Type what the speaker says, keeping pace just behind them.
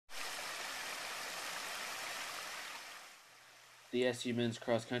The SU men's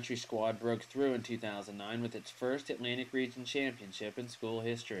cross-country squad broke through in 2009 with its first Atlantic Region championship in school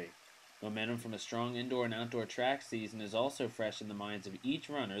history. Momentum from a strong indoor and outdoor track season is also fresh in the minds of each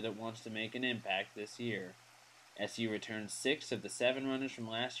runner that wants to make an impact this year. SU returns 6 of the 7 runners from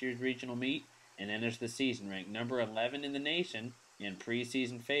last year's regional meet and enters the season ranked number 11 in the nation and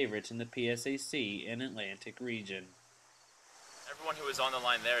preseason favorites in the PSAC and Atlantic Region. Everyone who is on the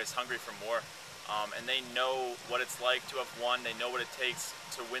line there is hungry for more, and they know what it's like to have won. They know what it takes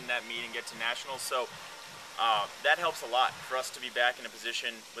to win that meet and get to nationals. So that helps a lot for us to be back in a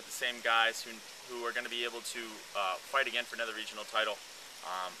position with the same guys who are going to be able to fight again for another regional title.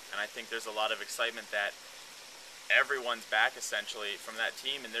 And I think there's a lot of excitement that everyone's back essentially from that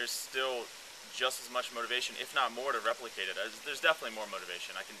team, and there's still just as much motivation, if not more, to replicate it. There's definitely more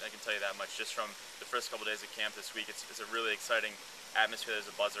motivation. I can tell you that much just from the first couple days of camp this week. It's a really exciting atmosphere. There's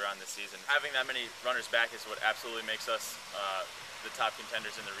a buzz around this season. Having that many runners back is what absolutely makes us the top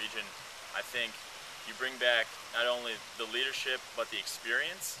contenders in the region. I think you bring back not only the leadership but the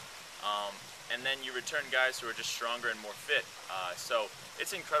experience, and then you return guys who are just stronger and more fit. So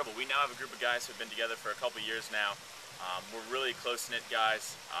it's incredible. We now have a group of guys who've been together for a couple years now. We're really close-knit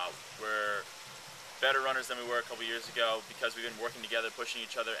guys. We're better runners than we were a couple years ago because we've been working together, pushing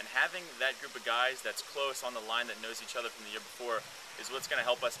each other, and having that group of guys that's close on the line that knows each other from the year before is what's going to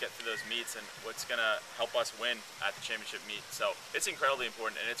help us get through those meets and what's going to help us win at the championship meet. So it's incredibly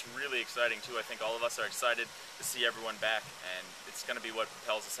important, and it's really exciting too. I think all of us are excited to see everyone back, and it's going to be what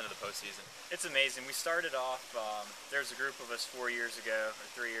propels us into the postseason. It's amazing. We started off, there's a group of us 4 years ago, or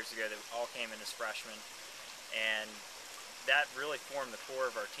 3 years ago, that all came in as freshmen, and that really formed the core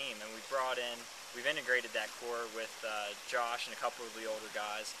of our team, and we've integrated that core with Josh and a couple of the older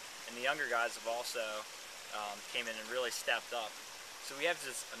guys, and the younger guys have also came in and really stepped up. So we have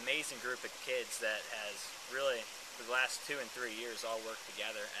this amazing group of kids that has really, for the last 2 and 3 years, all worked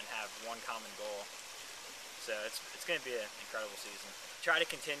together and have one common goal. So it's going to be an incredible season. Try to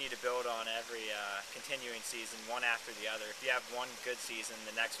continue to build on every continuing season, one after the other. If you have one good season,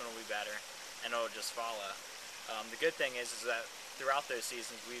 the next one will be better, and it'll just follow. The good thing is that throughout those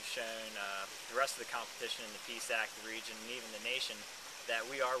seasons we've shown the rest of the competition in the PSAC, the region, and even the nation that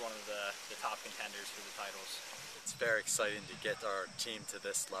we are one of the top contenders for the titles. It's very exciting to get our team to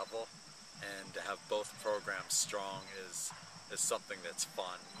this level, and to have both programs strong is something that's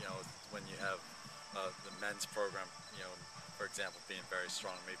fun. You know, when you have the men's program, you know, for example, being very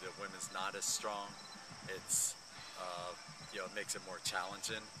strong, maybe the women's not as strong, it's you know, it makes it more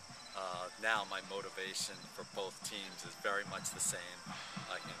challenging. Now my motivation for both teams is very much the same.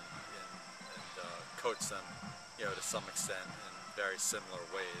 I can coach them, you know, to some extent in very similar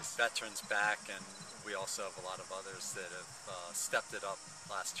ways. Veterans back, and we also have a lot of others that have stepped it up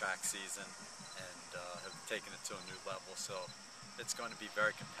last track season and have taken it to a new level. So it's going to be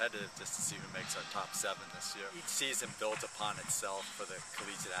very competitive just to see who makes our top 7 this year. Each season builds upon itself for the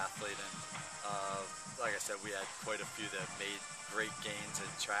collegiate athlete, and like I said, we had quite a few that made great gains in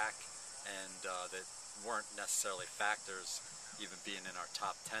track and that weren't necessarily factors, even being in our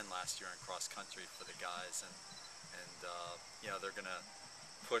top 10 last year in cross country for the guys, and you know, they're going to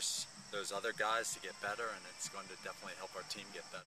push those other guys to get better, and it's going to definitely help our team get better.